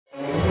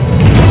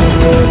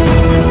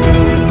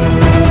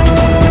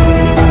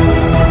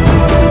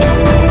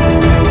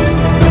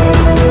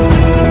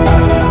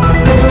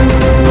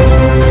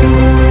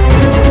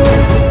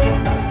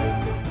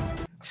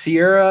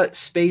Sierra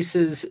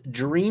Space's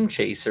Dream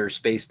Chaser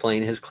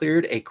spaceplane has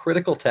cleared a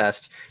critical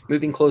test,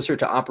 moving closer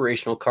to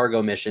operational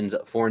cargo missions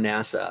for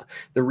NASA.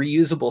 The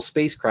reusable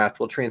spacecraft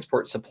will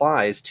transport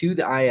supplies to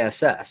the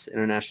ISS,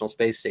 International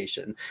Space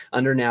Station,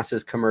 under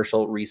NASA's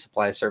commercial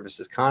resupply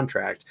services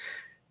contract.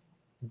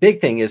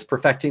 Big thing is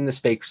perfecting the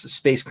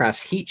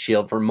spacecraft's heat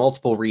shield for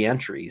multiple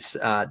reentries.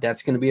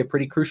 That's going to be a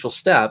pretty crucial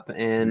step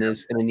and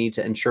is going to need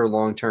to ensure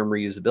long-term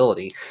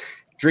reusability.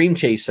 Dream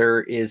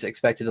Chaser is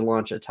expected to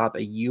launch atop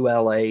a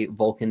ULA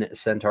Vulcan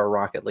Centaur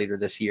rocket later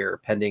this year,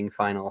 pending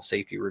final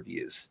safety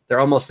reviews. They're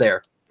almost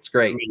there. It's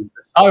great.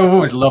 I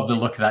always love the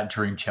look of that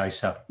Dream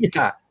Chaser.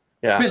 Yeah.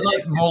 It's a bit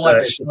like, more like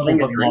a shuttle,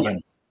 but modern.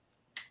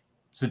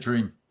 It's a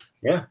dream.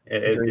 Yeah,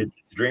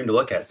 it's a dream to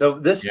look at. So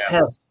this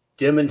test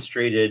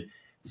demonstrated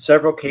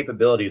several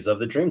capabilities of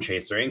the Dream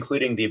Chaser,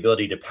 including the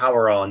ability to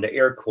power on, to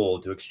air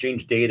cool, to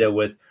exchange data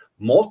with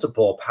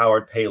multiple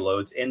powered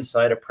payloads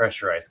inside a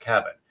pressurized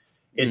cabin.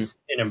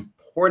 It's an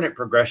important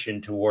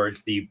progression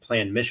towards the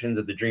planned missions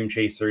of the Dream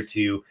Chaser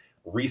to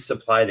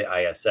resupply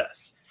the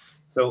ISS.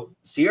 So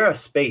Sierra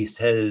Space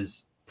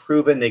has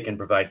proven they can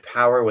provide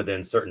power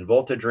within certain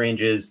voltage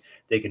ranges.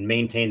 They can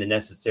maintain the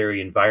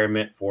necessary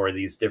environment for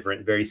these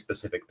different, very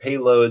specific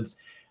payloads.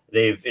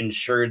 They've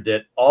ensured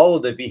that all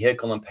of the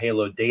vehicle and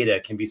payload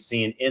data can be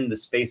seen in the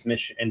space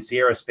mission and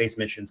Sierra Space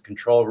Mission's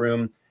control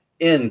room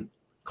in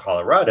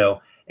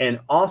Colorado, and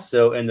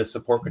also in the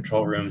support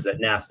control rooms at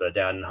NASA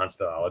down in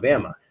Huntsville,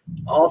 Alabama.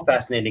 All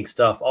fascinating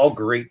stuff, all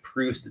great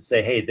proofs that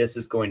say, hey, this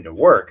is going to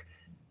work.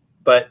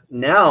 But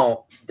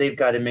now they've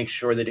got to make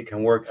sure that it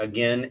can work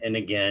again and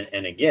again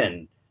and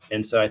again.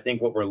 And so I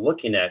think what we're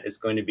looking at is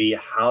going to be,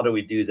 how do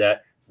we do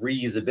that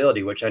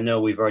reusability, which I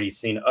know we've already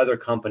seen other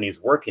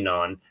companies working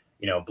on,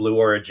 you know, Blue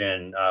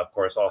Origin, of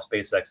course, all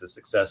SpaceX's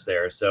success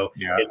there. So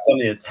it's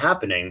something that's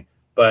happening,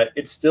 but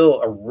it's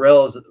still a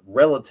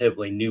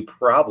relatively new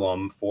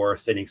problem for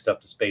sending stuff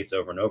to space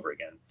over and over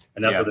again.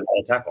 And that's what they're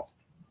going to tackle.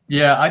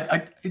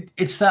 Yeah,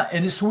 it's that,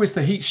 and it's always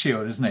the heat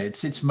shield, isn't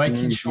it? It's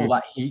making sure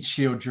that heat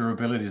shield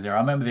durability is there. I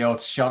remember the old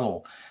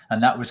shuttle,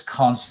 and that was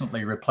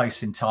constantly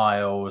replacing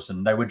tiles,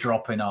 and they were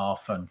dropping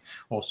off and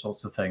all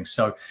sorts of things.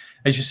 So,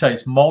 as you say,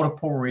 it's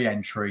multiple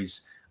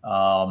re-entries.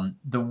 The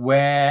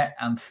wear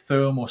and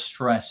thermal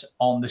stress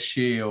on the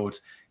shield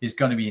is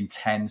going to be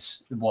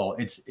intense. Well,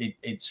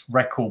 it's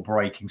record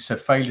breaking. So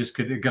failures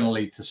are going to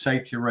lead to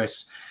safety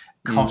risks,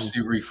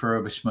 costly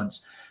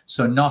refurbishments.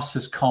 So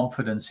NASA's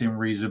confidence in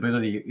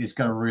reusability is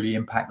going to really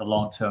impact the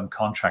long-term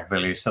contract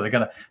value. So they're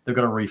going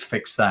to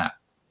refix that.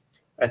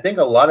 I think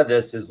a lot of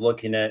this is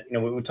looking at, you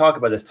know, we talk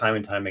about this time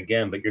and time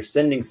again, but you're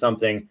sending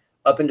something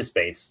up into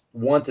space.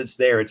 Once it's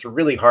there, it's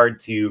really hard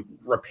to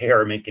repair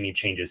or make any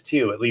changes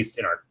to, at least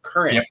in our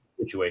current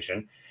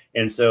situation.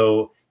 And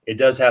so it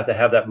does have to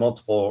have that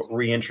multiple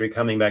re-entry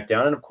coming back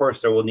down. And of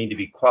course, there will need to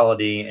be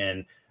quality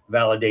and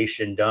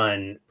validation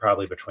done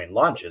probably between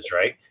launches,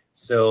 right?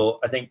 So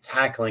I think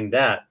tackling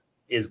that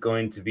is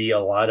going to be a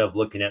lot of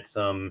looking at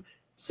some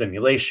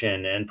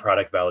simulation and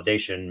product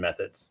validation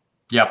methods.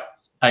 Yep.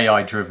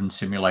 AI-driven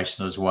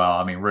simulation as well.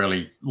 I mean,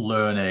 really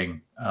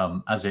learning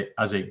as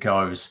it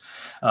goes.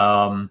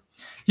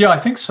 Yeah, I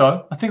think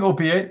so. I think it'll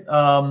be it.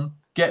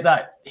 Get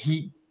that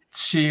heat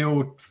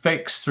shield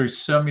fixed through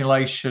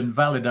simulation,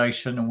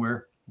 validation, and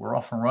we're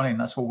off and running.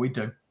 That's what we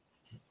do.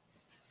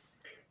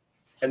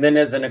 And then,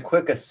 as a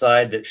quick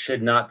aside that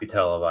should not be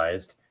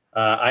televised,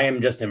 I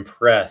am just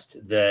impressed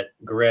that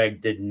Greg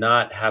did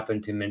not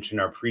happen to mention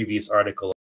our previous article